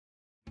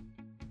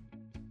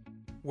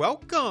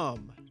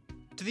Welcome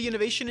to the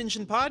Innovation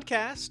Engine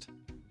podcast.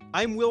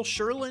 I'm Will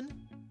Sherlin,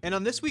 and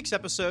on this week's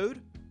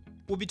episode,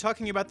 we'll be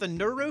talking about the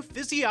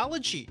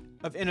neurophysiology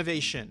of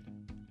innovation,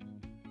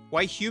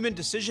 why human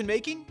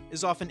decision-making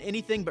is often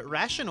anything but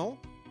rational,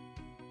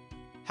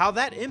 how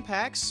that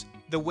impacts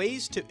the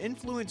ways to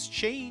influence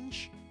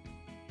change,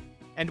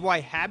 and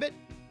why habit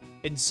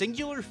and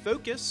singular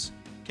focus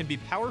can be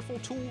powerful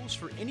tools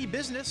for any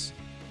business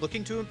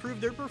looking to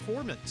improve their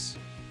performance.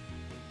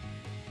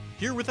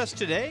 Here with us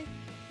today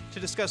to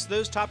discuss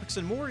those topics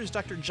and more is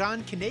Dr.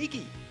 John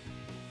Kenagy,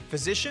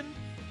 physician,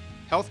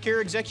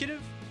 healthcare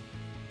executive,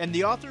 and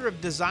the author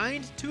of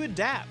Designed to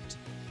Adapt,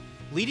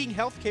 Leading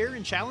Healthcare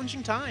in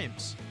Challenging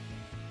Times.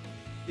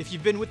 If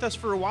you've been with us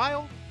for a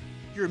while,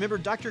 you remember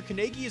Dr.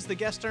 Kenagy is the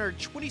guest on our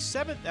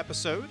 27th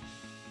episode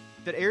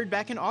that aired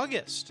back in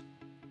August.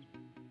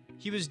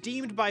 He was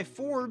deemed by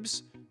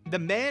Forbes the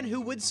man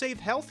who would save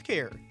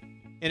healthcare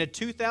in a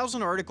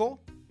 2000 article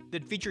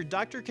that featured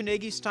Dr.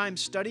 Kenagy's time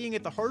studying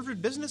at the Harvard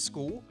Business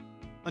School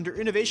under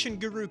innovation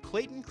guru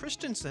Clayton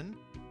Christensen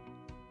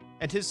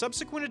and his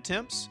subsequent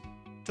attempts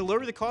to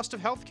lower the cost of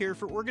healthcare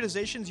for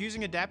organizations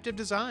using adaptive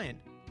design.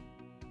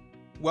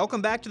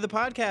 Welcome back to the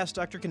podcast,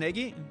 Dr.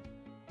 Kenagy.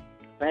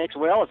 Thanks,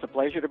 Will. It's a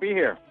pleasure to be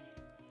here.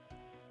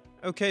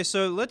 Okay,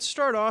 so let's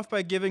start off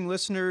by giving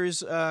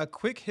listeners a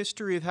quick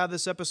history of how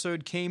this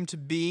episode came to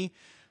be.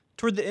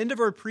 Toward the end of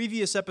our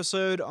previous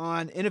episode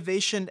on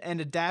innovation and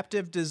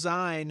adaptive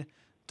design,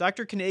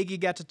 Dr. Kenagy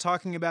got to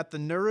talking about the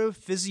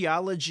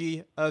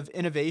neurophysiology of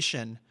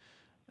innovation.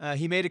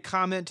 He made a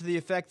comment to the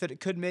effect that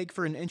it could make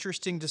for an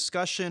interesting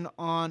discussion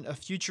on a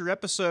future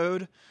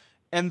episode,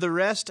 and the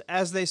rest,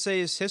 as they say,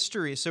 is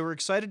history. So we're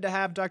excited to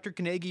have Dr.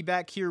 Kenagy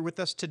back here with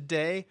us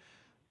today.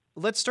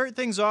 Let's start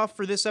things off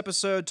for this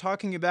episode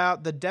talking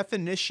about the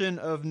definition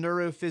of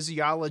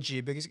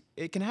neurophysiology, because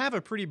it can have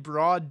a pretty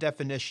broad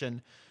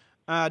definition.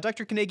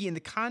 Dr. Kenagy, in the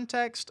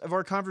context of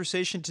our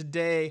conversation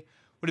today,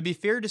 would it be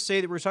fair to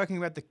say that we're talking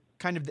about the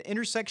kind of the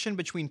intersection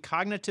between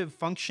cognitive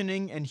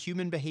functioning and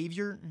human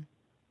behavior?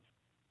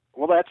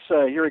 Well,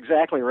 you're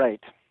exactly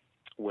right,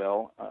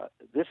 Will.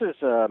 This is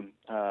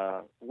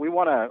we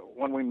want to,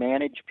 when we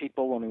manage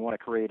people, when we want to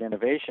create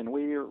innovation,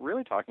 we're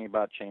really talking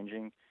about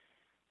changing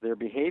their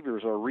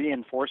behaviors or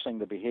reinforcing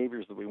the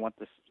behaviors that we want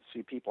to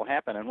see people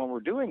happen. And when we're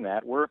doing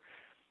that, we're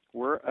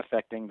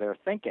affecting their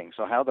thinking.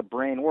 So how the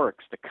brain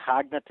works, the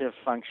cognitive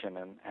function,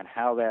 and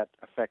how that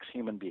affects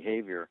human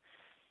behavior.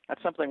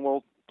 That's something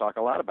we'll talk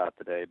a lot about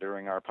today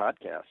during our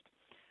podcast.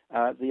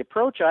 The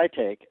approach I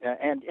take,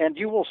 and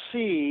you will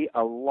see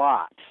a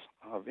lot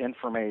of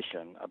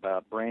information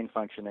about brain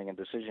functioning and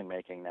decision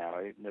making now.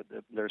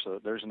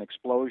 There's an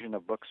explosion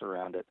of books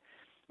around it.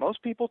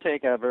 Most people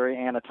take a very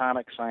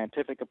anatomic,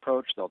 scientific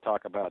approach. They'll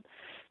talk about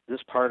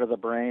this part of the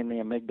brain, the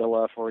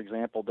amygdala, for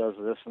example, does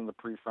this, and the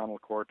prefrontal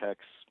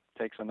cortex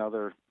takes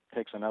another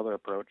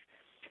approach.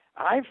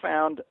 I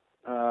found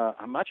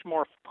a much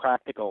more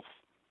practical,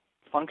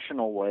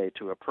 functional way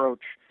to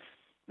approach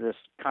this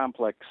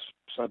complex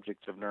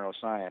subject of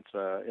neuroscience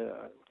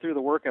through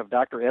the work of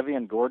Dr.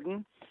 Evian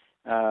Gordon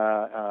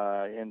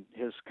in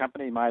his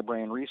company, My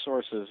Brain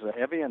Resources.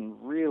 Evian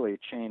really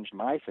changed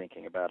my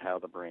thinking about how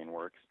the brain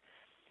works.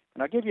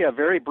 And I'll give you a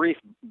very brief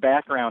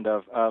background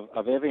of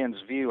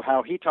Evian's view,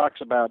 how he talks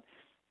about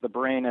the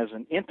brain as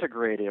an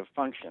integrative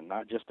function,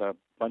 not just a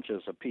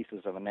bunches of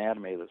pieces of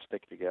anatomy that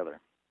stick together.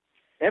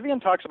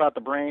 Evian talks about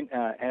the brain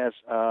as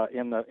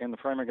in the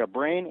framework of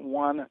brain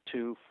 1,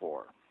 2,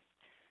 4.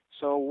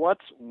 So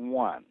what's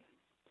one?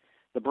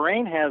 The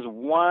brain has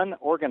one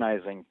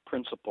organizing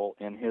principle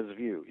in his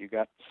view. You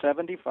got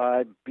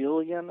 75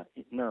 billion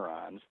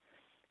neurons,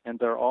 and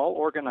they're all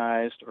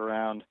organized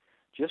around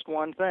just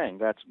one thing.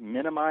 That's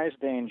minimize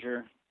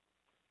danger,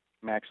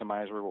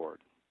 maximize reward.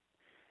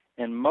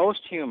 And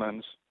most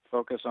humans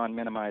focus on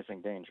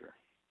minimizing danger.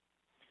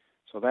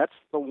 So that's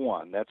the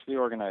one. That's the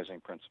organizing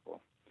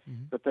principle.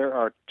 Mm-hmm. But there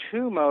are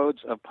two modes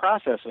of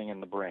processing in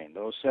the brain.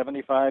 Those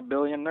 75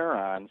 billion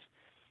neurons,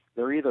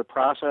 they're either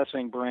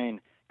processing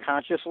brain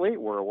consciously,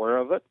 we're aware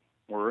of it,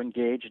 we're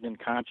engaged in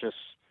conscious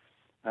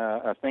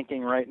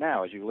thinking right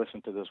now as you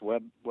listen to this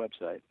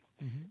website.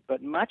 Mm-hmm.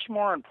 But much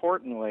more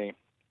importantly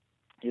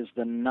is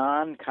the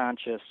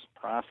non-conscious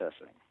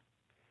processing.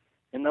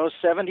 In those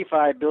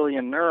 75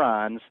 billion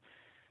neurons,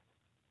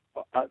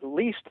 at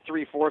least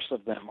 3/4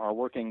 of them are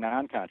working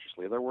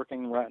non-consciously. They're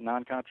working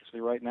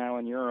non-consciously right now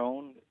in your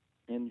own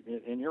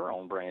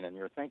brain and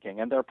your thinking,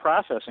 and they're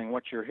processing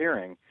what you're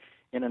hearing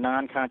in a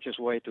non-conscious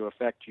way to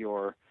affect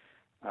your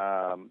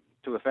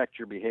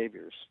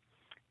behaviors.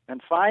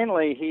 And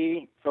finally,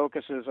 he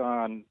focuses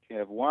on you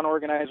have one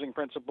organizing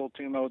principle,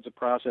 two modes of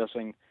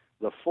processing.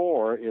 The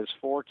 4 is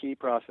 4 key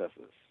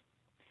processes.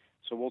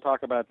 So we'll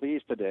talk about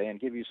these today and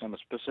give you some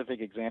specific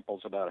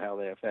examples about how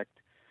they affect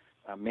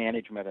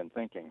management and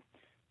thinking.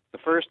 The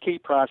first key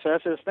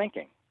process is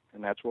thinking,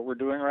 and that's what we're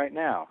doing right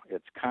now.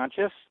 It's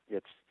conscious.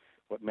 It's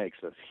what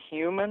makes us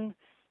human.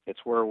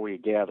 It's where we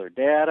gather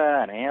data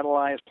and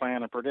analyze,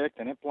 plan, and predict,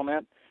 and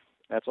implement.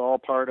 That's all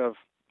part of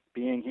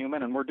being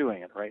human, and we're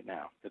doing it right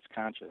now. It's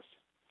conscious.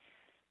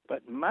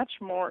 But much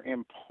more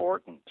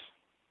important,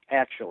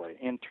 actually,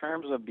 in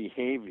terms of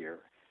behavior,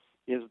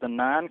 is the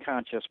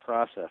non-conscious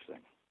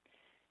processing.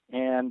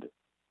 And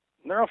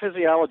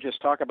neurophysiologists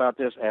talk about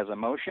this as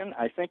emotion.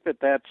 I think that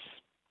that's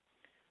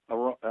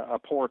a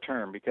poor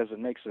term because it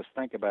makes us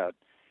think about,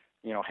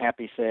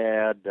 happy,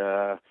 sad,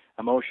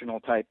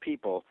 emotional type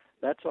people.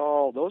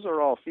 Those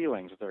are all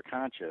feelings. They're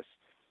conscious.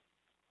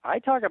 I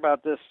talk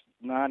about this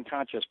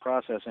non-conscious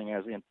processing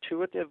as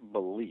intuitive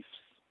beliefs.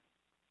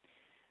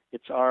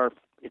 It's our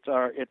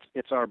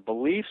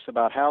beliefs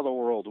about how the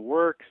world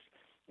works,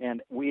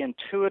 and we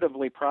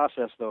intuitively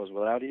process those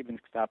without even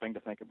stopping to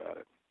think about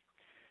it.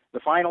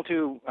 The final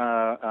two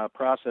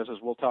processes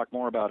we'll talk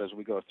more about as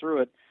we go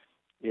through it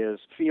is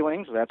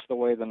feelings. That's the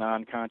way the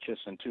non-conscious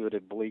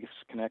intuitive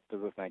beliefs connect to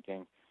the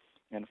thinking.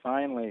 And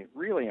finally,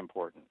 really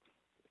important,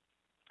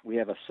 we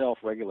have a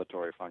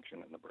self-regulatory function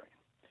in the brain.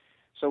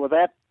 So with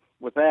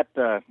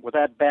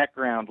that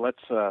background,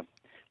 let's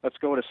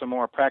go to some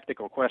more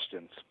practical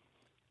questions.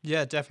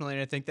 Yeah, definitely.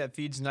 And I think that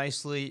feeds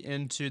nicely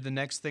into the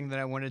next thing that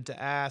I wanted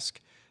to ask,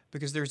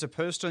 because there's a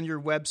post on your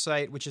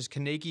website, which is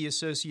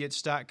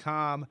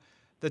KenagyAssociates.com,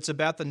 that's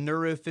about the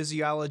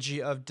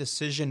neurophysiology of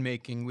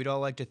decision-making. We'd all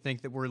like to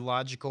think that we're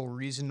logical,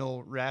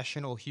 reasonable,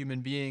 rational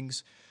human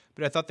beings,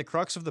 but I thought the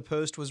crux of the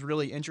post was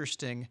really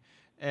interesting,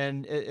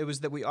 and it was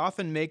that we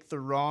often make the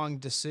wrong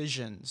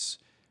decisions.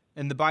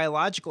 And the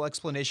biological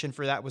explanation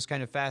for that was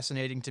kind of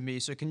fascinating to me.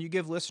 So can you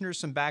give listeners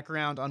some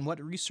background on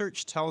what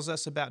research tells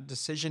us about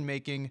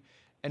decision-making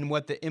and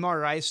what the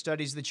MRI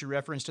studies that you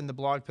referenced in the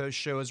blog post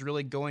show is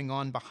really going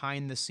on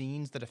behind the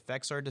scenes that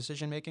affects our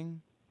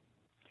decision-making?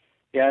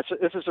 Yeah,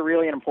 this is a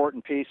really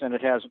important piece, and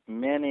it has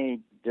many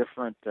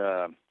different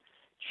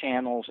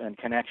channels and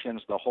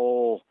connections. The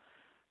whole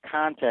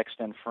context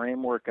and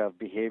framework of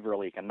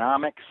behavioral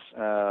economics.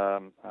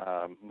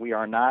 We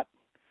are not,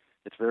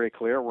 it's very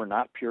clear, we're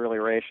not purely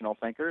rational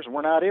thinkers.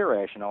 We're not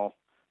irrational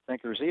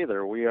thinkers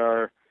either.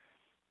 We're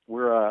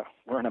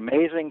an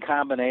amazing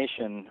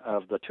combination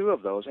of the two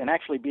of those, and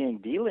actually being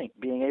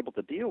able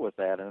to deal with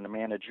that in a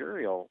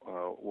managerial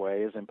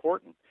way is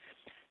important.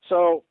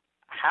 So,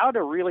 how do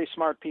really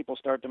smart people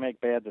start to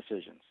make bad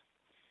decisions?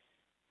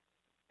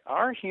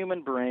 Our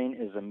human brain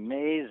is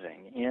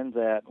amazing in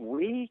that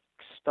we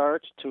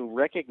start to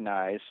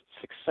recognize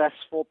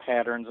successful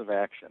patterns of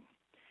action.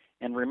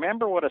 And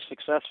remember what a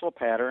successful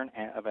pattern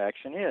of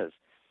action is.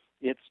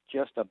 It's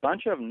just a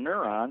bunch of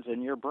neurons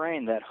in your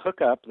brain that hook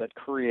up, that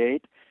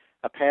create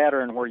a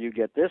pattern where you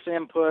get this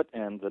input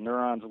and the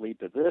neurons lead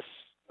to this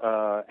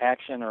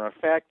action or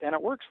effect, and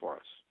it works for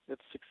us.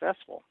 It's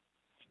successful.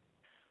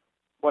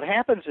 What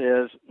happens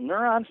is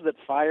neurons that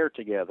fire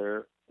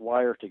together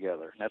wire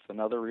together. That's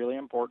another really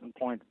important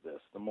point of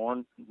this. The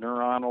more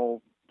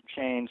neuronal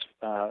chains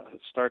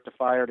start to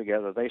fire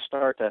together, they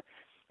start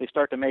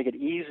to make it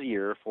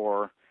easier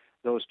for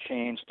those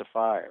chains to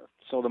fire.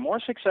 So the more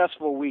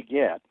successful we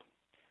get,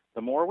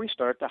 the more we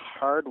start to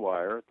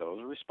hardwire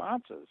those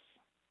responses.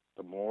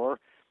 The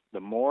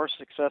more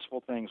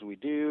successful things we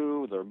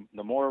do,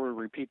 the more we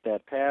repeat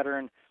that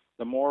pattern,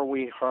 the more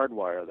we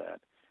hardwire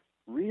that.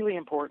 Really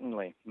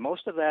importantly,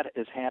 most of that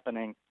is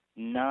happening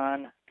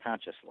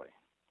non-consciously.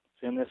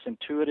 It's in this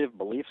intuitive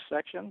beliefs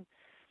section.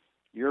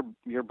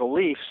 Your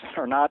beliefs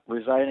are not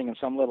residing in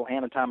some little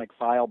anatomic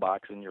file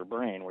box in your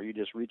brain where you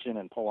just reach in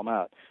and pull them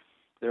out.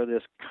 They're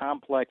this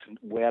complex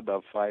web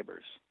of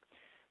fibers.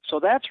 So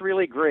that's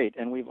really great,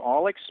 and we've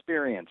all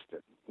experienced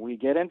it. We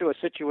get into a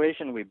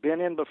situation we've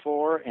been in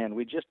before, and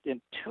we just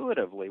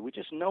intuitively, we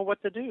just know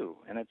what to do,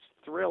 and it's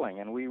thrilling,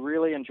 and we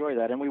really enjoy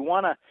that, and we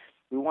want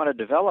to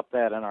develop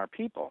that in our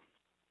people.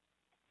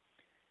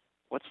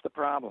 What's the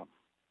problem?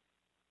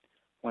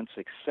 When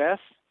success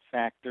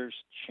factors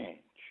change.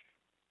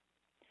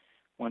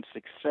 When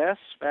success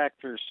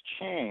factors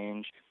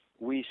change,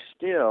 we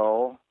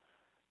still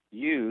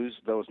use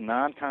those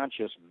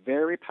non-conscious,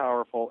 very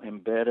powerful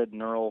embedded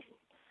neural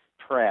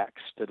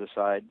tracks to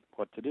decide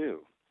what to do.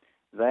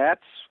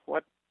 That's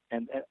what,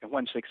 and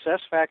when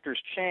success factors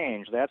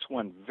change, that's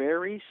when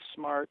very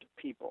smart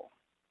people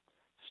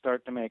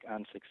start to make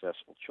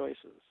unsuccessful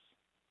choices.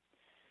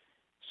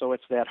 So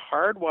it's that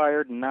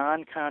hardwired,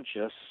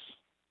 non-conscious,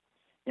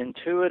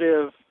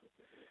 intuitive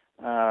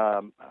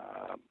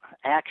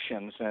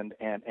actions and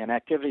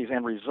activities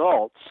and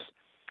results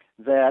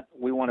that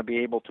we want to be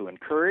able to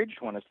encourage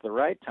when it's the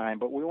right time,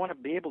 but we want to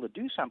be able to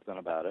do something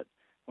about it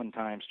when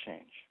times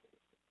change.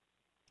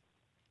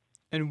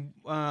 And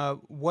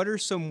what are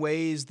some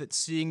ways that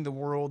seeing the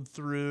world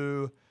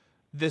through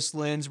this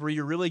lens, where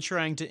you're really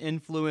trying to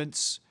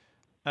influence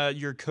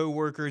your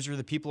coworkers or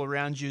the people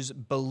around you's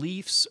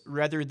beliefs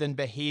rather than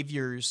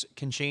behaviors,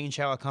 can change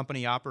how a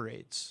company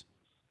operates?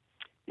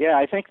 Yeah,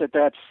 I think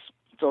that's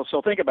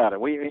so. Think about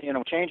it. We,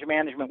 change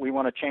management. We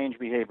want to change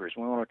behaviors.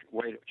 We want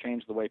to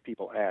change the way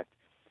people act.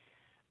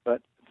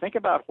 But think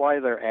about why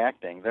they're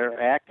acting. They're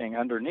acting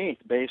underneath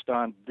based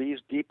on these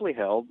deeply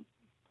held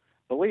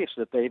beliefs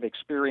that they've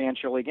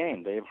experientially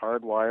gained. They've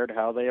hardwired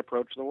how they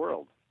approach the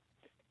world.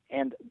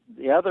 And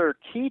the other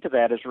key to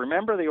that is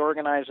remember the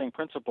organizing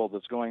principle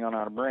that's going on in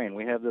our brain.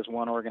 We have this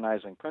one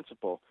organizing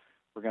principle.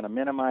 We're going to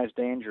minimize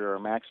danger or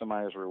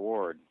maximize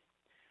reward.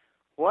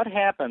 What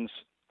happens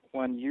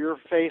when you're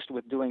faced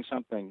with doing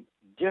something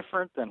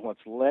different than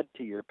what's led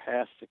to your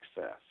past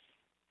success?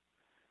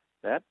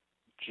 That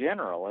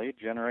generally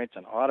generates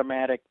an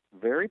automatic,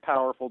 very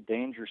powerful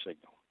danger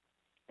signal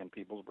in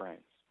people's brains.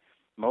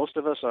 Most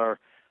of us are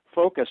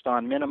focused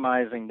on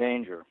minimizing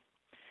danger.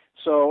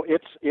 So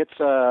it's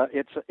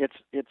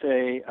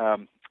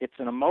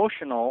an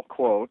emotional,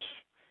 quote,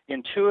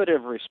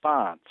 intuitive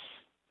response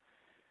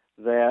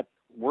that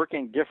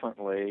working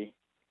differently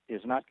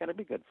is not going to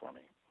be good for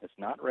me. It's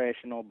not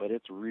rational, but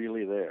it's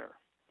really there.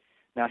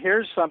 Now,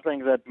 here's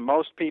something that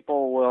most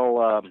people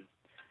will.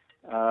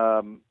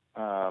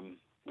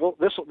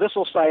 This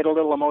will cite a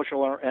little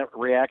emotional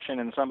reaction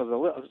in some of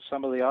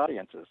the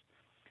audiences.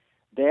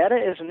 Data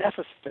is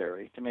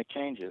necessary to make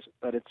changes,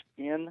 but it's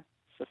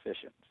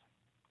insufficient.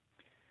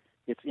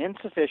 It's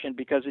insufficient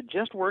because it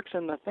just works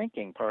in the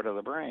thinking part of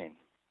the brain.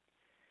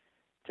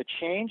 To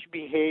change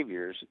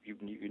behaviors, you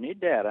need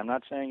data. I'm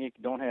not saying you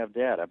don't have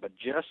data, but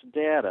just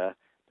data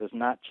does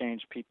not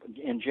change people.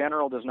 In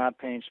general, does not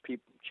change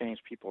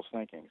people's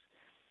thinkings.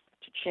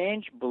 To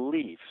change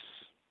beliefs,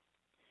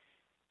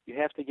 you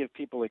have to give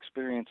people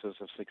experiences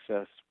of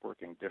success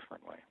working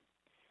differently.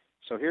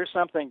 So here's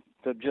something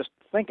to just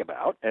think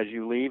about as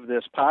you leave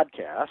this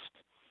podcast.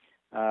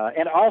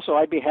 And also,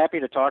 I'd be happy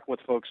to talk with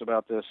folks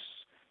about this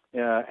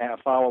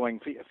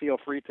following. Feel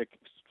free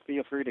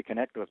to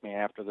connect with me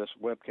after this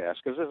webcast,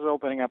 because this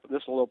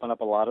will open up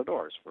a lot of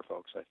doors for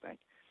folks, I think.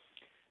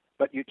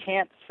 But you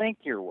can't think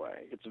your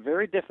way. It's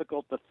very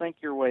difficult to think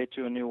your way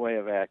to a new way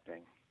of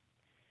acting.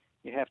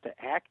 You have to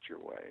act your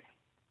way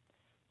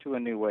to a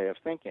new way of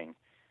thinking.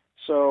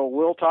 So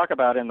we'll talk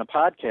about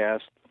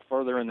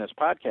further in this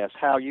podcast,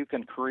 how you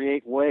can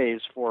create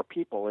ways for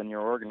people in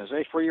your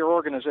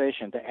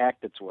organization, to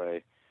act its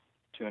way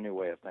to a new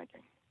way of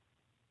thinking.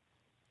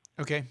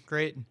 Okay,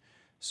 great.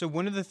 So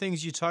one of the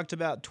things you talked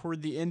about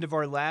toward the end of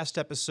our last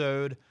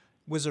episode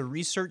was a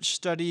research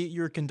study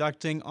you're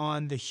conducting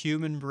on the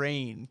human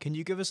brain. Can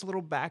you give us a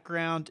little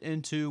background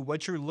into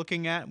what you're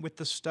looking at with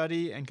the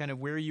study and kind of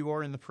where you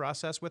are in the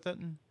process with it?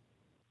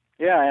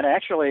 Yeah, and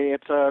actually,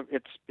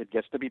 it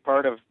gets to be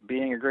part of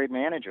being a great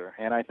manager,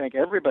 and I think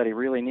everybody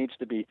really needs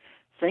to be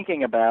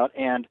thinking about.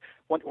 And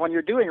when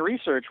you're doing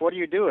research, what are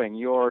you doing?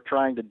 You're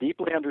trying to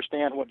deeply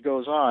understand what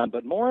goes on,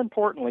 but more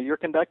importantly, you're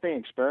conducting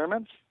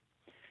experiments.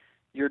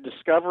 You're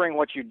discovering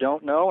what you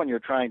don't know, and you're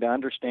trying to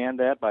understand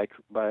that by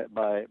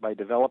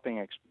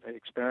developing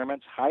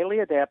experiments. Highly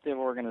adaptive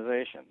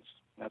organizations.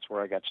 That's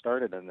where I got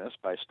started in this,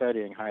 by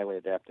studying highly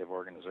adaptive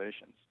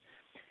organizations.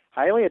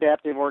 Highly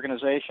adaptive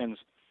organizations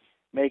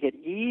make it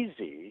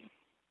easy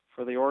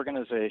for the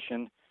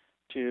organization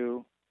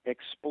to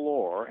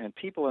explore and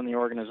people in the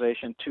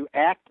organization to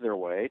act their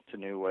way to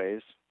new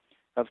ways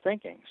of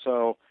thinking.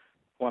 So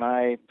when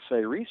I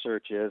say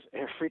research is,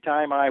 every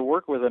time I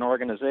work with an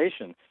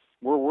organization,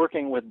 we're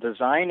working with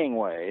designing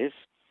ways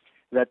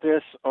that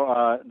this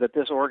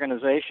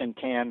organization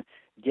can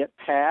get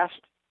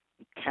past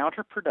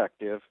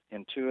counterproductive,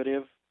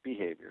 intuitive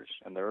behaviors,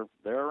 and they're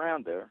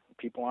around there.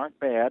 People aren't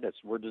bad.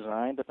 We're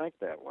designed to think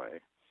that way,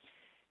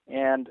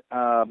 and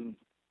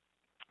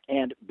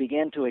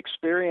begin to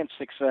experience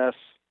success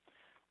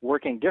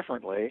working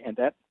differently, and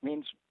that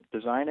means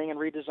designing and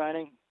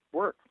redesigning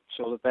work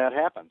so that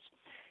happens.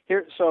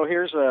 Here's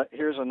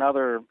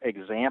another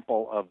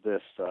example of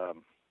this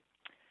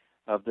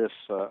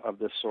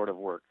sort of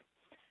work.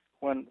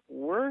 When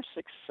we're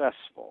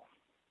successful,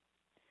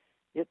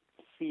 it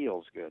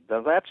feels good.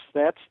 Now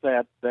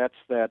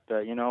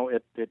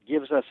it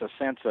gives us a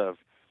sense of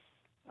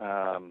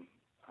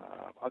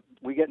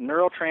we get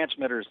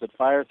neurotransmitters that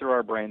fire through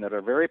our brain that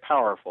are very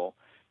powerful,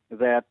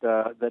 that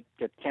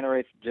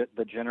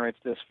generates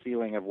this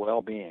feeling of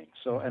well-being.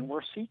 So, and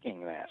we're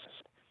seeking that.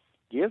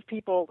 Give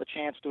people the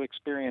chance to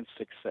experience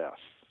success,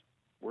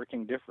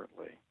 working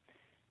differently,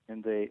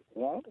 and they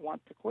won't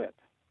want to quit.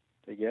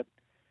 They get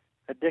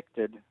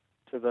addicted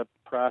to the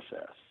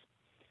process.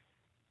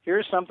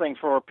 Here's something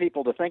for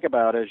people to think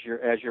about as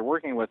you're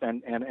working with,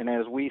 and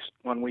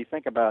when we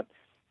think about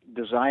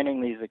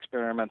designing these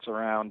experiments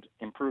around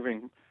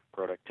improving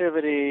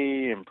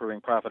productivity,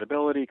 improving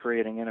profitability,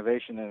 creating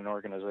innovation in an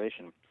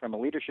organization from a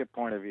leadership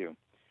point of view.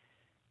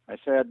 I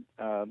said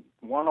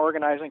one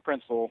organizing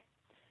principle: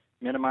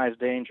 minimize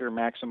danger,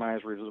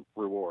 maximize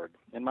reward.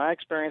 In my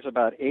experience,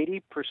 about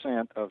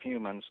 80% of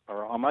humans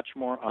are much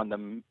more on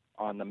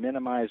the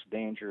minimize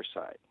danger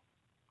side,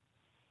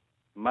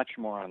 much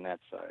more on that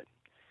side.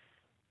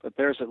 But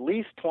there's at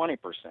least 20%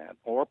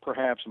 or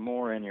perhaps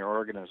more in your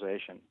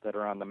organization that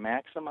are on the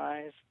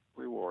maximize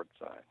reward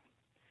side.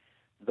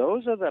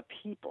 Those are the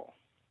people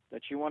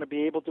that you want to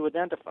be able to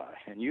identify.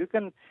 And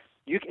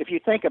if you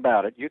think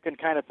about it, you can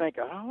kind of think,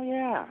 oh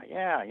yeah,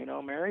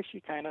 Mary, she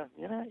kind of,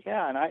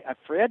 yeah, and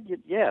Fred,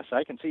 yes,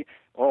 I can see.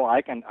 Oh,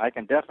 I can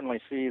definitely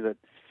see that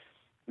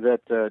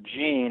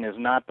Gene is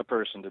not the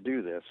person to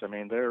do this. I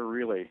mean, they're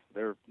really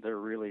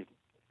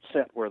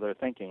sit where their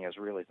thinking is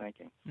really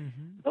thinking.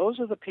 Mm-hmm. Those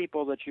are the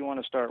people that you want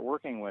to start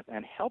working with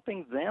and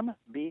helping them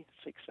be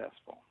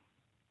successful.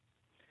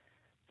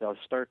 They'll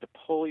start to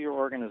pull your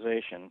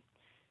organization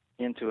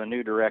into a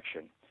new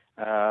direction,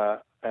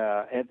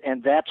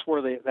 and that's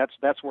where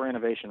that's where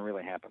innovation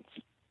really happens.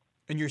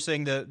 And you're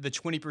saying the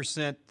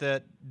 20%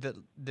 that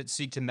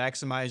seek to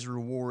maximize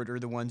reward are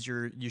the ones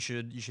you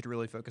should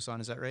really focus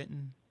on. Is that right?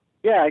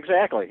 Yeah,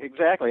 exactly.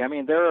 I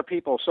mean, there are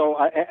people. So,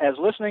 as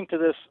listening to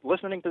this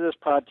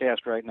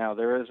podcast right now,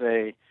 there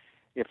is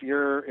if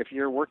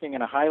you're working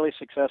in a highly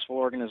successful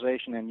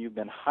organization and you've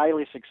been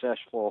highly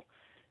successful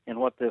in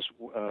what this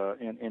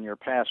in your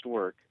past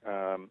work,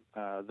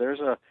 there's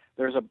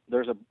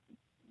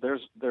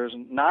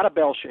not a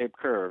bell-shaped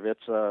curve.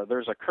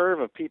 There's a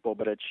curve of people,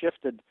 but it's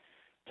shifted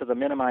to the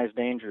minimized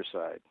danger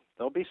side.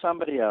 There'll be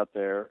somebody out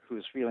there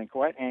who's feeling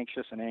quite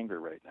anxious and angry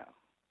right now.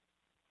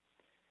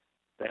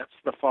 That's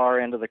the far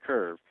end of the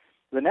curve.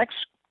 The next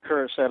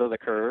set of the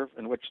curve,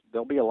 in which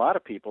there'll be a lot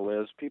of people,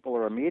 is people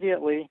are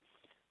immediately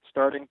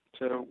starting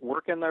to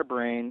work in their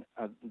brain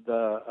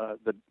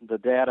the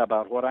data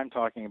about what I'm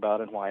talking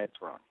about and why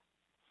it's wrong.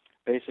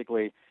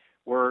 Basically,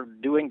 we're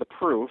doing the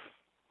proof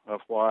of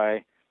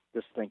why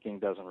this thinking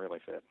doesn't really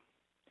fit.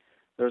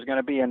 There's going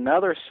to be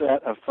another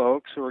set of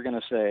folks who are going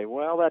to say,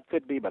 well, that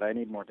could be, but I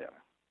need more data.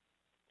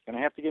 You're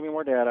going to have to give me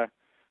more data.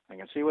 I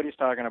can see what he's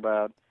talking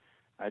about.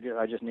 I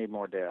just need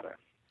more data.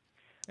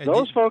 And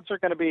those folks are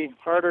going to be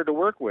harder to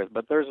work with,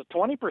 but there's a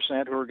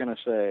 20% who are going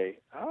to say,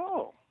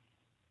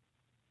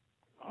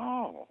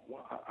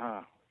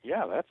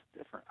 yeah, that's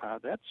different.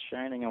 That's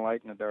shining a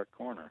light in a dark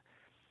corner.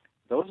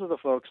 Those are the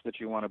folks that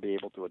you want to be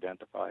able to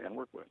identify and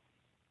work with.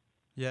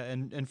 Yeah,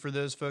 and for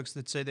those folks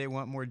that say they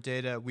want more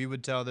data, we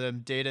would tell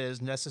them data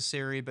is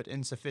necessary but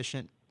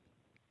insufficient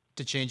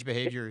to change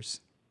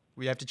behaviors.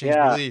 We have to change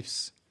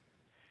beliefs.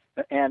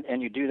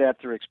 And you do that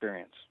through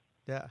experience.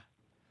 Yeah.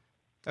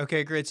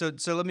 Okay, great. So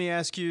let me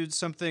ask you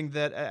something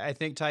that I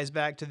think ties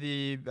back to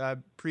the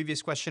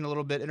previous question a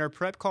little bit. In our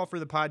prep call for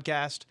the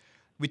podcast,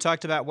 we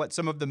talked about what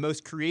some of the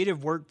most creative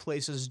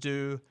workplaces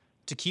do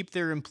to keep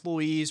their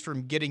employees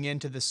from getting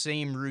into the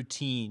same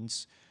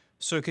routines.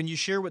 So can you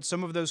share what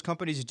some of those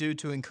companies do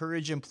to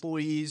encourage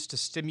employees to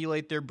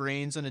stimulate their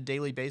brains on a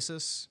daily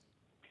basis?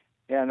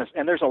 Yeah,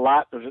 and there's a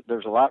lot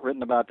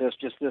written about this.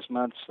 Just this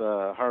month's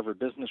Harvard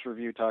Business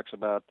Review talks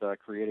about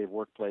creative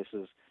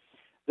workplaces.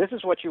 This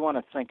is what you want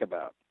to think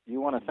about.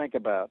 You want to think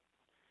about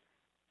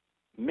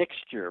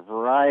mixture,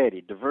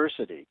 variety,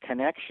 diversity,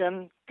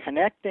 connecting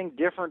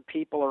different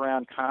people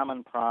around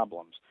common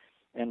problems,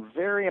 and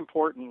very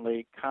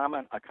importantly,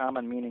 a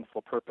common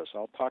meaningful purpose.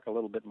 I'll talk a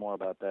little bit more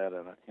about that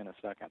in a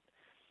second.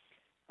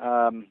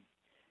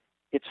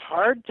 It's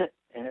hard to.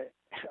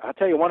 I'll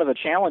tell you one of the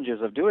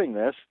challenges of doing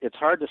this. It's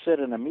hard to sit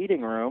in a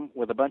meeting room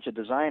with a bunch of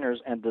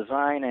designers and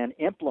design and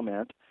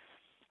implement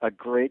a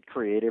great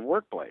creative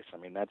workplace. I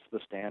mean, that's the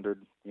standard,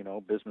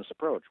 business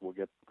approach. We'll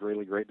get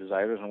really great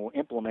designers and we'll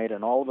implement,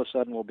 and all of a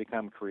sudden we'll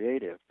become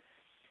creative.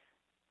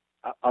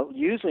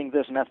 Using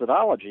this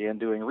methodology and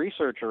doing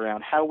research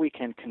around how we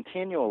can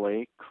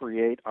continually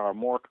create a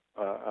more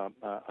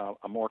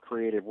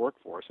creative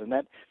workforce, and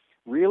that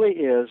really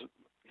is,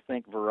 I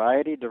think,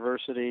 variety,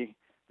 diversity.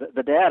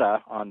 The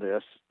data on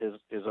this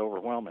is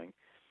overwhelming.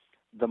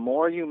 The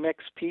more you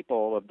mix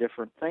people of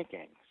different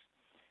thinkings,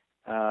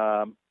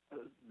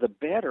 the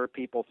better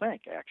people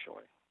think,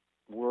 actually.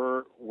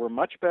 We're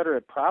much better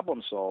at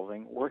problem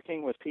solving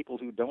working with people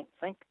who don't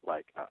think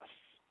like us.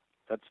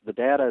 That's the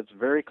data is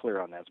very clear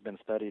on that. It's been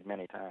studied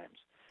many times.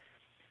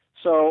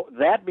 So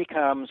that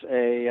becomes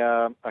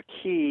a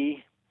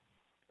key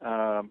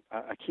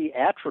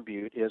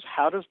attribute is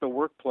how does the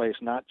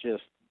workplace not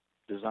just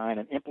design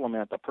and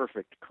implement a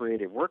perfect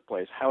creative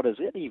workplace, how does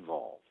it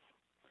evolve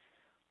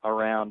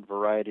around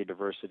variety,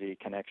 diversity,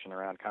 connection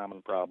around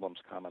common problems,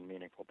 common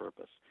meaningful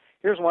purpose?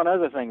 Here's one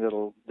other thing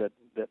that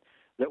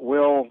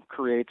will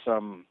create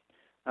some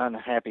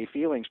unhappy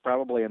feelings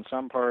probably in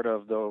some part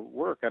of the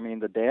work. I mean,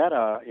 the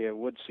data, it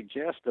would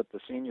suggest that the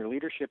senior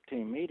leadership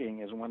team meeting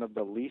is one of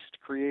the least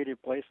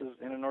creative places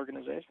in an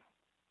organization.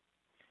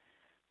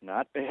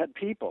 Not bad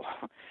people,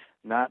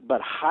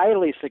 but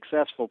highly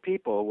successful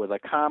people with a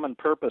common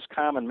purpose,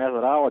 common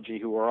methodology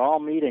who are all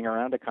meeting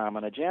around a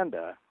common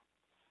agenda.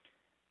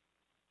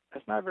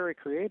 That's not very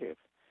creative.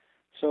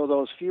 So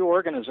those few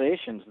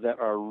organizations that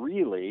are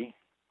really,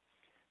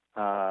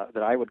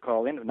 that I would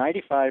call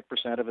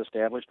 95% of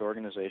established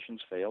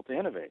organizations fail to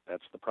innovate.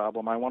 That's the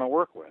problem I want to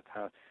work with.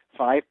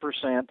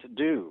 5%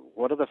 do.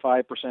 What do the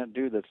 5%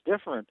 do that's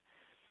different?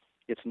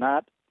 It's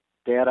not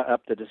data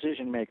up to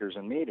decision makers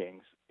in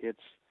meetings. It's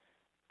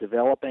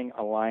developing,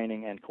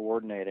 aligning, and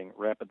coordinating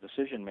rapid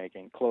decision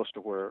making close to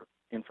where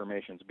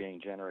information is being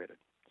generated,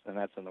 and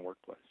that's in the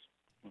workplace.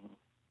 Mm-hmm.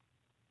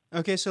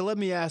 Okay, so let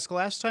me ask,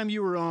 last time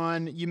you were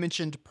on, you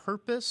mentioned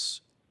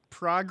purpose,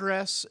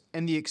 progress,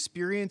 and the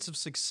experience of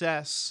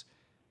success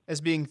as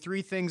being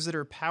three things that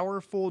are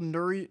powerful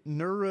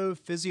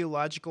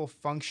neurophysiological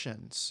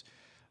functions.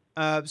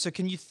 So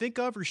can you think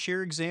of or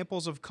share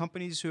examples of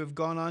companies who have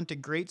gone on to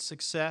great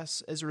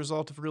success as a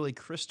result of really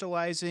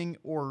crystallizing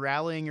or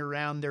rallying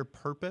around their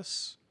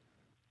purpose?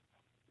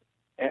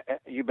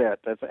 You bet.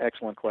 That's an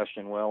excellent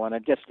question, Will, and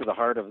it gets to the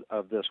heart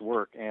of this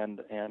work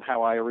and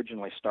how I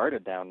originally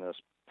started down this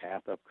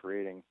path of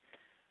creating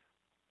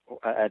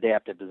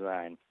adaptive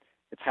design.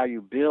 It's how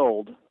you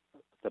build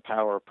the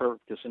power of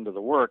purpose into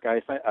the work.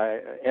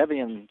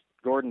 Evian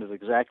Gordon is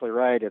exactly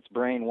right. It's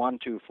brain 1,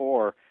 2,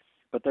 4,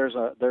 but there's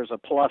a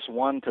plus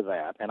one to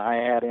that, and I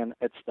add in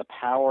it's the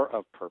power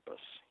of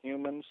purpose.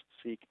 Humans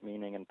seek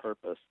meaning and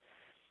purpose,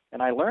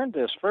 and I learned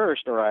this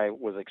first, or I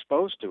was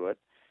exposed to it,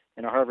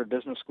 in a Harvard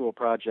Business School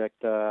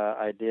project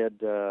I did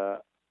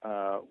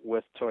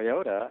with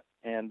Toyota,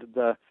 and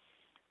the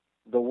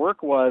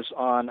work was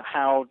on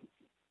how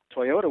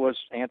Toyota was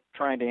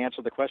trying to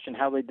answer the question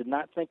how they did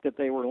not think that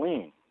they were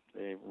lean.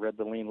 They read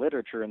the lean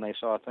literature and they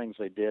saw things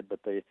they did,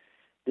 but they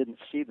didn't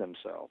see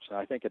themselves. And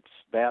I think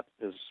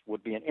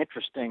would be an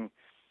interesting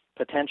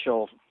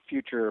potential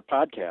future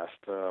podcast.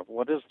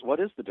 What is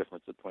the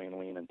difference between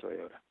lean and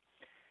Toyota?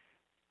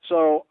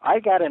 So I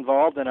got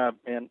involved in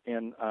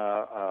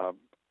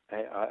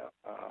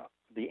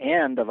the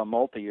end of a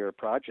multi-year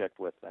project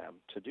with them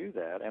to do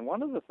that. And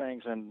one of the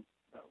things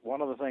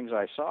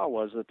I saw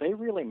was that they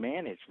really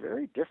managed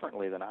very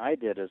differently than I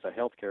did as a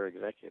healthcare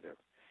executive.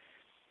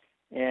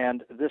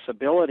 And this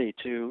ability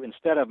to,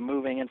 instead of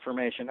moving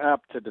information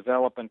up, to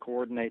develop and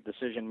coordinate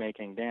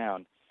decision-making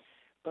down.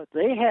 But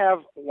they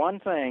have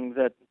one thing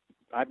that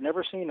I've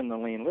never seen in the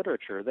lean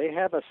literature. They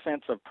have a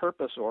sense of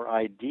purpose or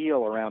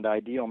ideal around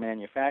ideal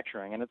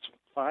manufacturing, and it's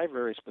 5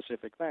 very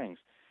specific things.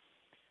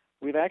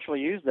 We've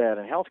actually used that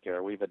in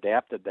healthcare. We've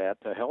adapted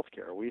that to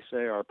healthcare. We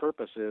say our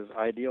purpose is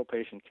ideal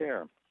patient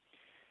care.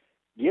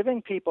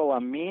 Giving people a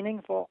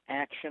meaningful,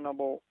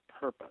 actionable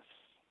purpose.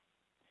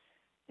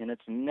 And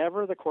it's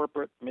never the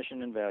corporate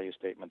mission and value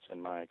statements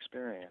in my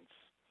experience.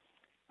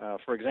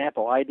 For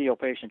example, ideal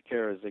patient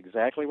care is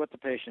exactly what the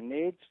patient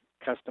needs,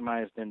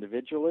 customized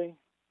individually,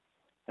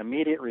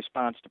 immediate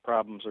response to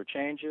problems or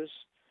changes,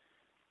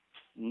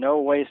 no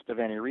waste of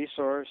any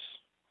resource,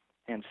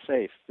 and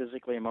safe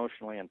physically,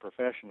 emotionally, and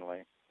professionally.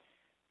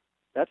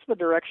 That's the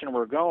direction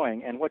we're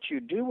going, and what you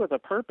do with a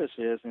purpose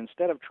is,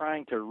 instead of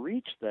trying to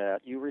reach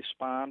that, you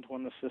respond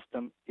when the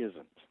system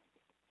isn't.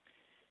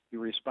 You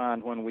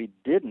respond when we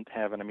didn't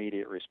have an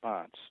immediate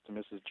response to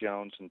Mrs.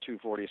 Jones in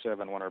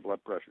 247 when her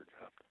blood pressure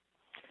dropped.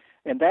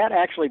 And that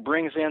actually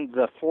brings in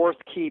the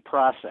 4th key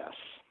process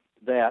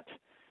that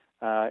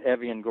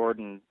Evian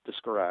Gordon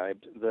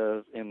described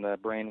in the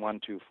brain 1,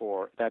 2,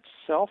 4. That's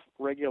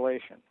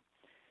self-regulation.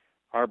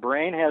 Our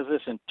brain has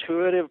this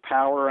intuitive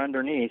power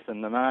underneath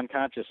in the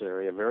non-conscious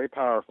area, very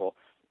powerful,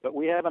 but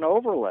we have an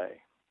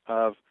overlay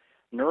of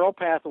neural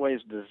pathways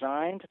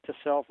designed to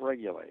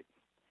self-regulate.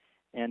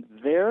 And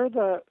they're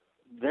the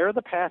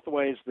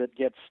pathways that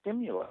get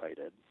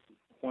stimulated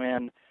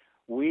when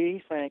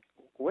we think,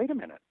 wait a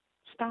minute,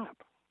 stop.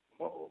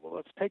 Well,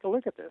 let's take a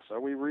look at this. Are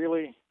we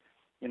really,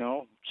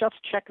 just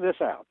check this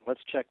out.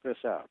 Let's check this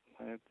out.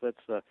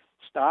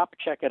 Stop,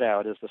 check it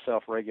out is the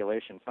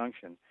self-regulation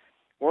function.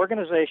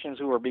 Organizations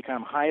who have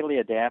become highly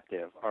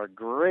adaptive are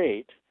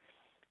great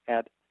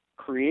at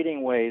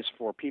creating ways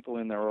for people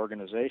in their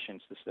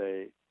organizations to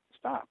say,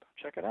 stop,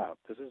 check it out.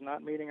 This is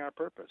not meeting our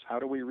purpose. How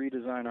do we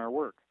redesign our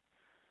work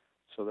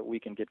so that we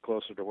can get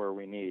closer to where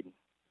we need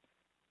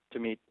to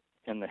meet,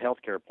 in the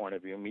healthcare point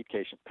of view, meet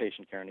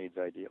patient care needs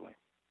ideally.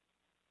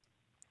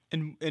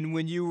 And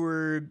when you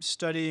were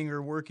studying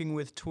or working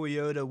with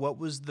Toyota, what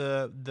was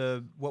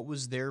what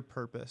was their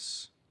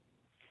purpose?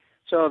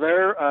 So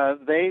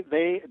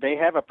they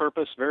have a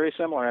purpose very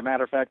similar. As a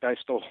matter of fact, I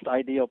stole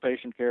ideal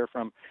patient care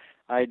from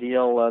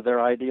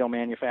their ideal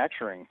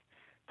manufacturing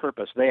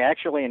purpose. They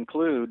actually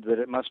include that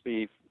it must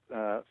be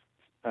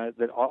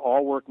that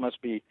all work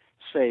must be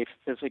safe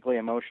physically,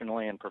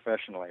 emotionally, and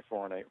professionally.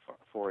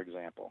 For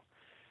example,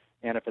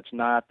 and if it's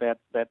not, that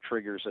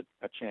triggers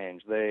a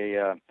change.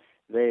 The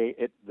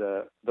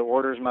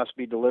orders must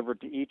be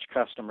delivered to each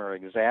customer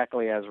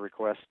exactly as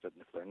requested.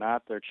 If they're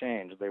not, they're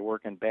changed. They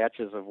work in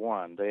batches of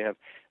one.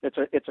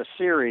 It's a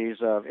series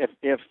of,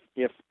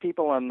 if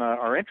people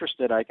are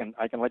interested, I can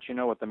let you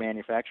know what the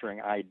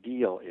manufacturing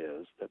ideal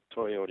is that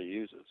Toyota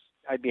uses.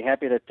 I'd be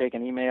happy to take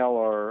an email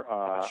or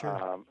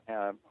Sure.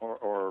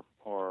 or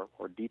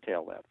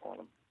detail that for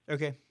them.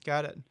 Okay,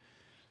 got it.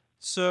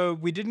 So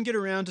we didn't get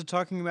around to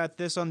talking about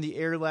this on the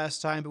air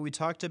last time, but we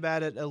talked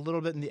about it a little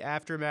bit in the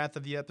aftermath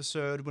of the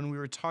episode when we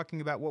were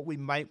talking about what we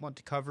might want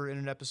to cover in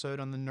an episode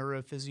on the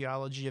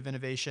neurophysiology of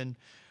innovation.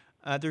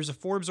 There's a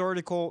Forbes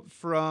article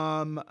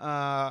from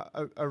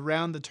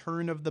around the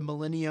turn of the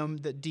millennium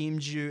that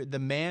deemed you the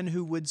man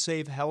who would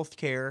save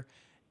healthcare,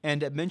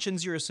 and it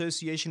mentions your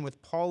association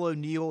with Paul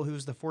O'Neill,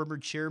 who's the former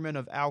chairman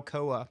of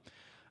Alcoa.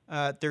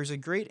 There's a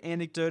great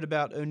anecdote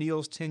about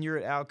O'Neill's tenure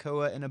at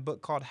Alcoa in a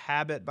book called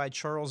Habit by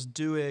Charles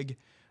Duhigg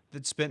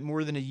that spent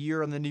more than a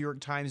year on the New York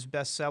Times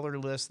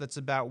bestseller list that's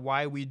about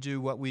why we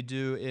do what we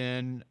do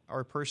in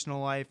our personal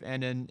life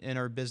and in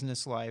our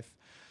business life.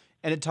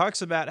 and it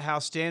talks about how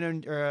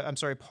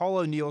Paul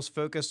O'Neill's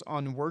focus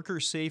on worker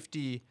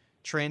safety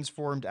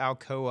transformed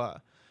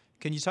Alcoa.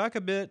 Can you talk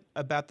a bit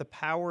about the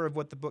power of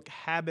what the book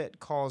Habit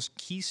calls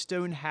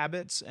keystone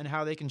habits and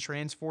how they can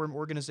transform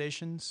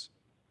organizations?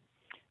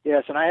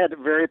 Yes, and I had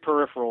very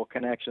peripheral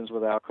connections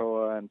with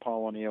Alcoa and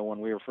Paul O'Neill when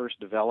we were first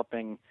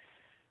developing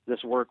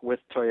this work with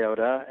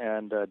Toyota,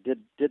 and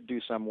did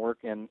do some work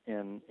in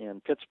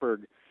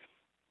Pittsburgh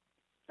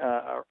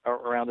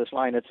around this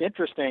line. It's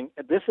interesting.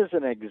 This is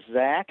an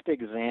exact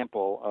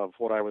example of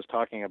what I was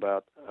talking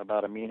about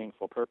a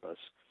meaningful purpose.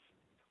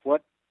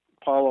 What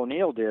Paul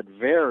O'Neill did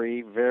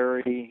very,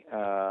 very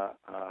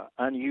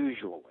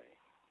unusually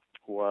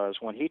was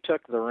when he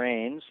took the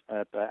reins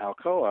at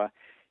Alcoa,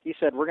 he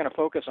said, we're going to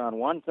focus on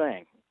one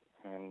thing.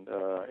 And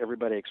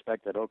everybody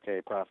expected,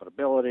 okay,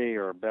 profitability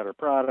or better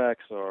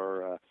products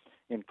or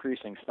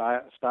increasing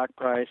stock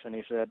price. And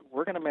he said,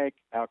 we're going to make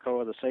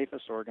Alcoa the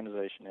safest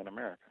organization in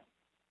America.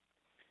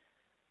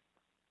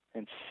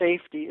 And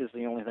safety is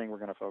the only thing we're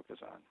going to focus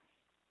on.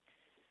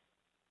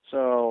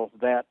 So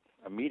that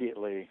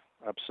immediately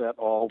upset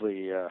all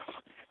the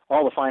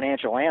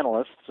financial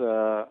analysts,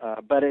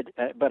 but it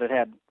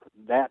had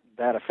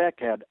that effect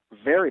had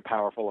very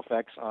powerful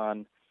effects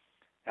on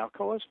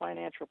Alcoa's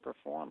financial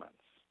performance.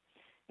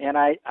 And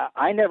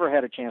I never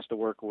had a chance to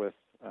work with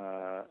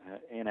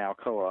in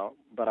Alcoa,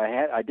 but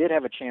I did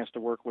have a chance to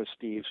work with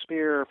Steve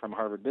Spear from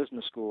Harvard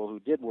Business School, who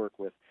did work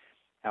with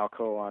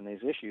Alcoa on these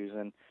issues.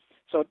 And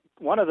so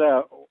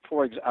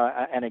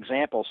an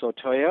example, so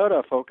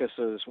Toyota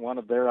focuses, one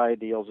of their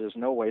ideals is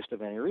no waste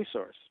of any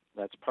resource.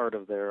 That's part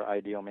of their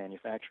ideal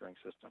manufacturing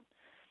system.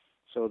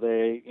 So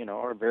they,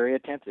 are very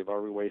attentive.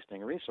 Are we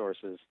wasting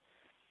resources?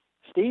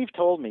 Steve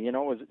told me, it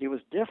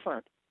was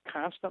different,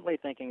 constantly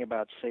thinking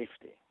about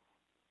safety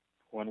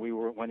when he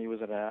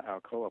was at an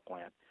Alcoa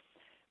plant.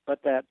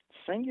 But that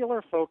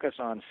singular focus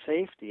on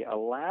safety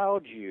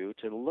allowed you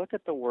to look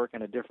at the work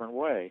in a different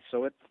way.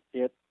 So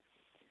it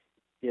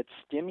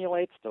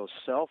stimulates those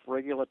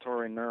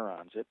self-regulatory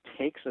neurons. It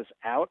takes us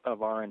out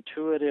of our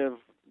intuitive,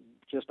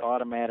 just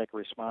automatic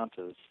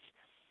responses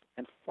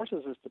and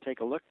forces us to take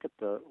a look at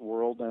the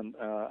world and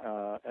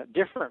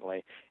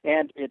differently.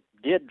 And it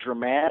did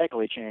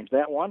dramatically change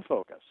that one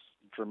focus,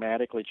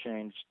 dramatically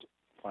changed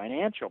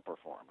financial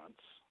performance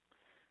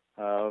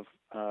of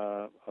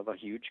a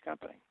huge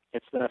company.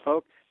 It's the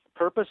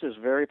purpose is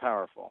very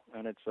powerful,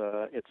 and it's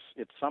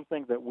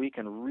something that we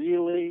can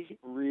really,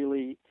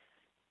 really.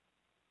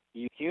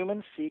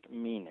 Humans seek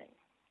meaning.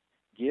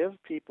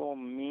 Give people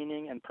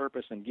meaning and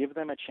purpose, and give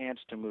them a chance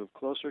to move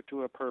closer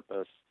to a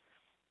purpose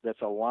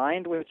that's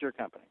aligned with your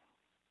company.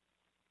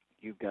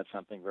 You've got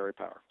something very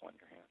powerful in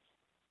your hands.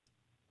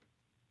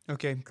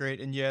 Okay,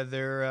 great. And yeah,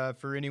 there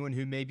for anyone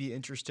who may be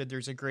interested,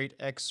 there's a great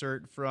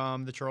excerpt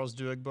from the Charles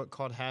Duhigg book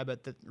called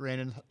Habit that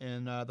ran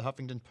in the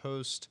Huffington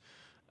Post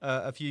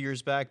a few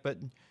years back. But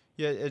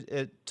yeah,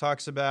 it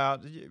talks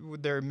about,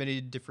 there are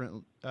many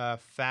different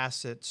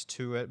facets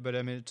to it, but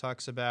I mean, it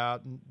talks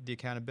about the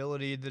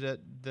accountability that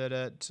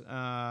it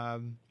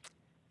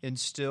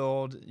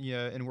instilled,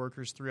 in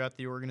workers throughout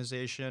the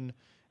organization,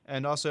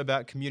 and also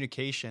about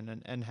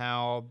communication and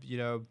how,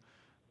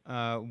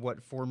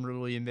 what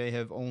formerly may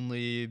have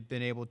only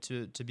been able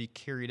to be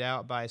carried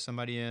out by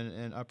somebody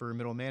in upper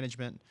middle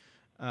management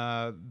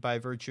by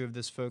virtue of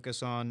this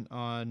focus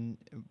on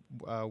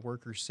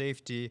worker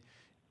safety.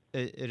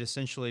 It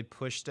essentially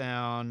pushed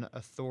down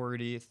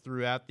authority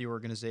throughout the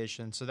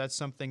organization. So that's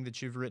something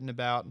that you've written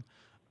about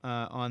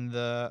on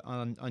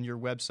your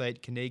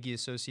website,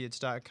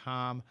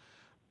 KenagyAssociates.com.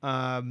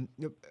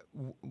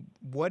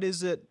 What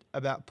is it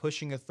about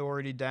pushing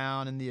authority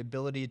down and the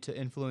ability to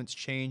influence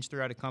change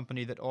throughout a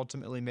company that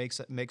ultimately makes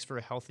for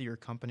a healthier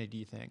company, do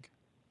you think?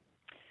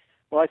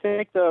 Well, I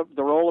think the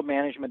role of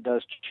management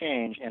does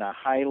change in a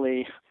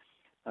highly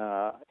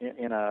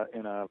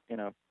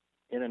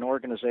in an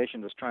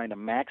organization that's trying to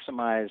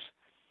maximize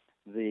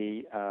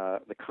the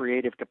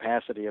creative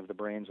capacity of the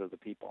brains of the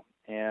people,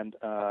 and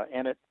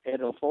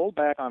it'll fold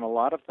back on a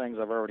lot of things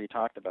I've already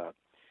talked about.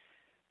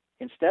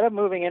 Instead of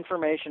moving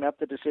information up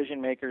to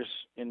decision makers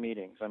in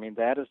meetings, I mean,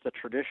 that is the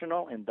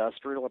traditional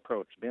industrial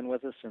approach, been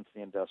with us since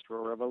the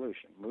Industrial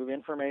Revolution. Move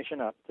information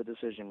up to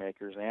decision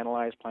makers,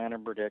 analyze, plan,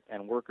 and predict,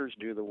 and workers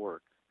do the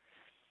work.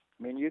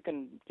 I mean, you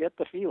can get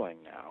the feeling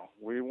now.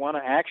 We want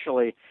to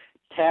actually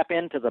tap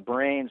into the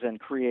brains and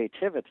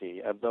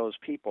creativity of those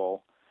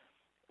people,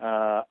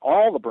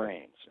 all the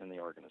brains in the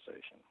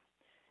organization.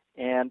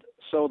 And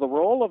so the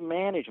role of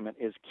management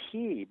is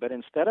key, but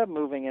instead of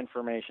moving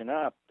information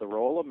up, the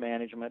role of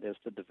management is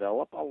to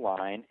develop,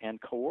 align,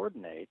 and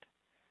coordinate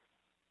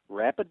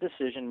rapid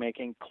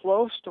decision-making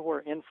close to where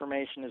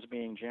information is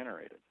being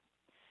generated.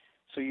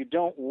 So you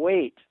don't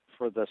wait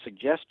for the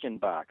suggestion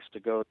box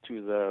to go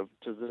to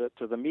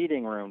the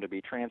meeting room to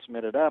be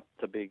transmitted up,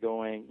 to be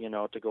going,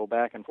 to go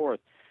back and forth.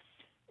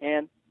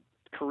 And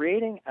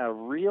creating a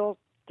real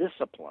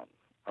discipline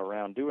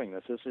around doing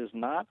this. This is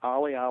not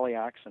ollie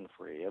oxen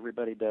free.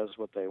 Everybody does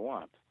what they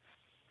want.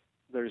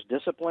 There's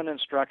discipline and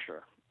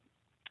structure.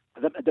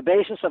 the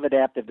basis of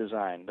adaptive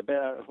design,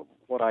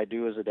 what I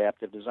do is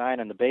adaptive design,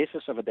 and the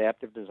basis of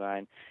adaptive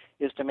design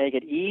is to make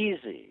it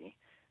easy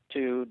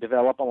to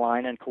develop,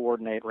 align, and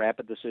coordinate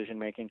rapid decision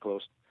making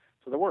close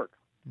to the work.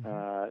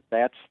 Mm-hmm.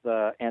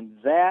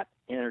 That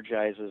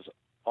energizes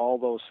all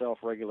those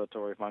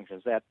self-regulatory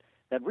functions. That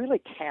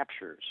really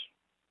captures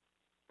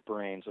the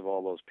brains of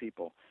all those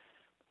people.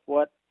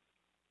 What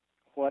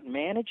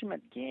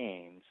management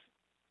gains,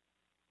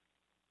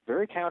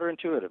 very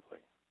counterintuitively,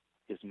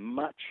 is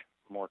much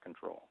more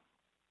control,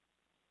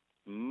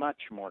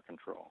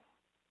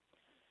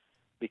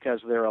 because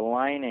they're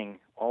aligning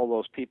all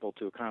those people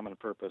to a common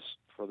purpose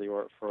for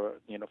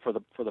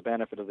the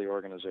benefit of the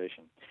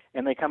organization,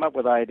 and they come up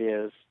with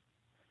ideas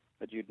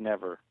that you'd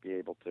never be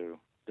able to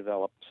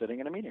develop sitting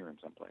in a meeting room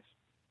someplace.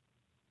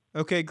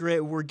 Okay,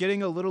 great. We're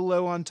getting a little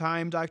low on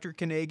time, Dr.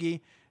 Kenagy.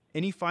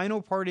 Any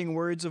final parting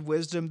words of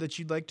wisdom that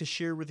you'd like to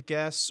share with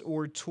guests,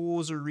 or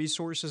tools or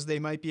resources they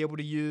might be able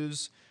to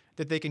use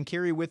that they can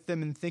carry with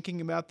them in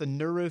thinking about the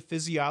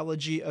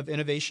neurophysiology of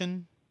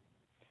innovation?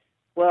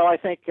 Well, I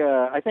think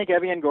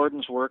Evian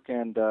Gordon's work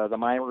and the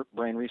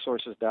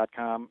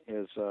mybrainresources.com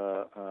is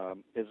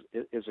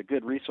a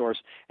good resource.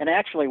 And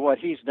actually, what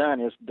he's done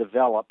is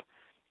develop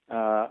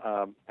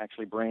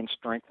brain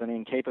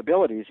strengthening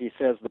capabilities. He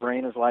says the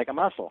brain is like a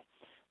muscle.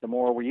 The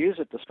more we use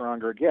it, the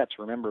stronger it gets.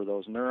 Remember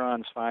those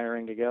neurons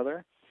firing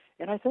together?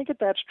 And I think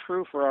that's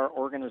true for our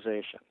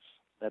organizations.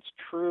 That's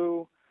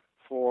true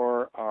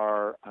for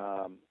our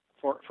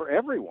for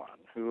everyone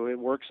who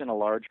works in a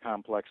large,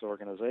 complex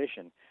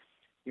organization.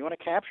 You want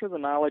to capture the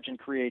knowledge and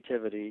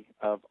creativity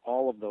of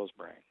all of those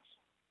brains,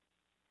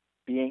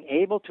 being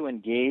able to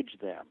engage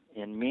them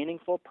in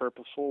meaningful,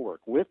 purposeful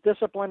work with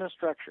discipline and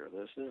structure.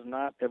 This is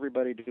not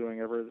everybody doing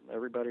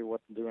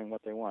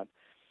what they want.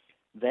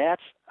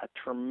 That's a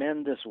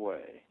tremendous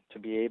way to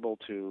be able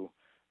to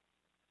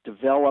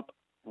develop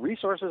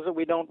resources that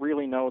we don't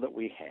really know that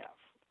we have.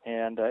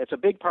 And it's a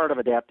big part of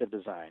adaptive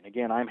design.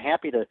 Again, I'm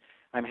happy to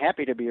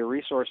be a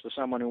resource to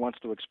someone who wants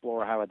to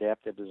explore how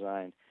adaptive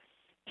design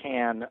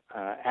can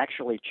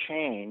actually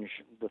change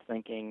the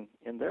thinking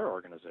in their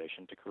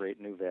organization to create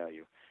new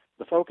value.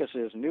 The focus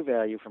is new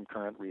value from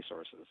current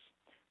resources.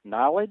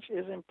 Knowledge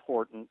is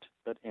important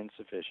but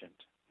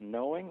insufficient.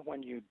 Knowing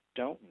when you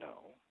don't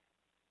know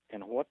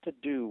and what to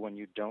do when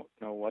you don't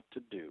know what to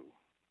do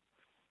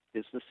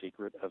is the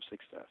secret of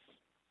success.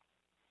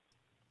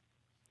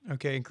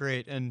 Okay,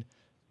 great. And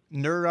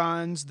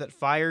neurons that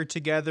fire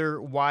together,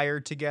 wire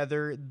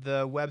together.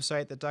 The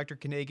website that Dr.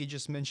 Kenagy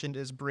just mentioned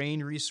is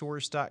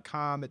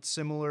brainresource.com. It's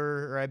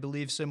similar, or I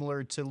believe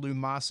similar to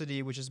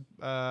Lumosity, which is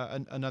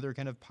another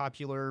kind of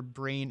popular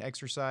brain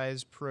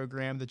exercise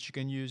program that you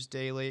can use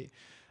daily.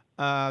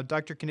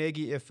 Dr.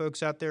 Kenagy, if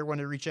folks out there want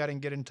to reach out and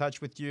get in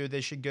touch with you,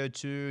 they should go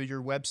to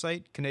your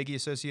website,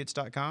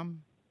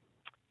 KenaghyAssociates.com.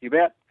 You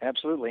bet.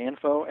 Absolutely.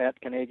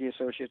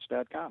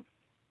 info@KenaghyAssociates.com.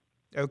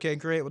 Okay,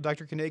 great. Well,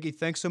 Dr. Kenagy,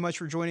 thanks so much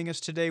for joining us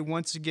today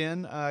once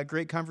again.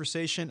 Great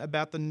conversation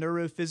about the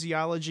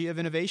neurophysiology of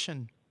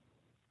innovation.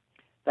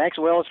 Thanks,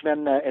 Will. It's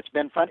been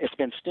fun. It's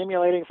been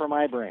stimulating for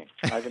my brain.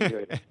 I've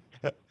enjoyed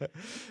it.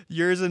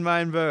 Yours and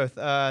mine both.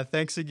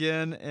 Thanks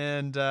again,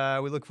 and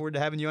we look forward to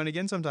having you on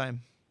again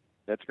sometime.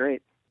 That's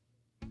great.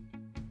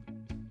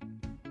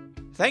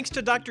 Thanks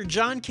to Dr.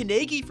 John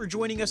Kenagy for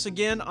joining us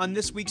again on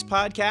this week's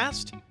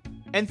podcast,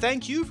 and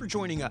thank you for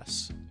joining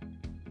us.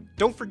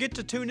 Don't forget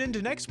to tune in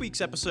to next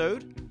week's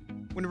episode,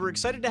 when we're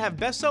excited to have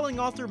best-selling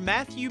author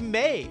Matthew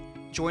May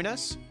join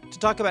us to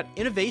talk about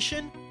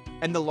innovation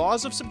and the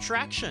laws of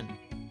subtraction.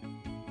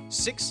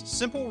 6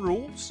 simple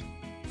rules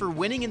for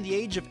winning in the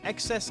age of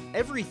excess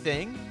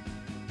everything.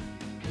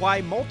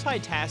 Why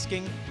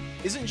multitasking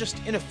isn't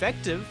just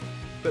ineffective,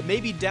 but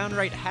maybe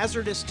downright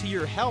hazardous to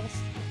your health.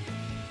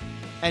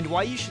 And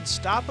why you should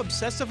stop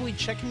obsessively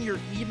checking your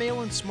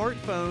email and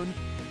smartphone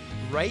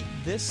right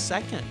this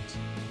second.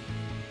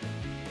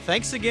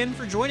 Thanks again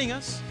for joining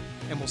us,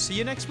 and we'll see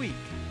you next week.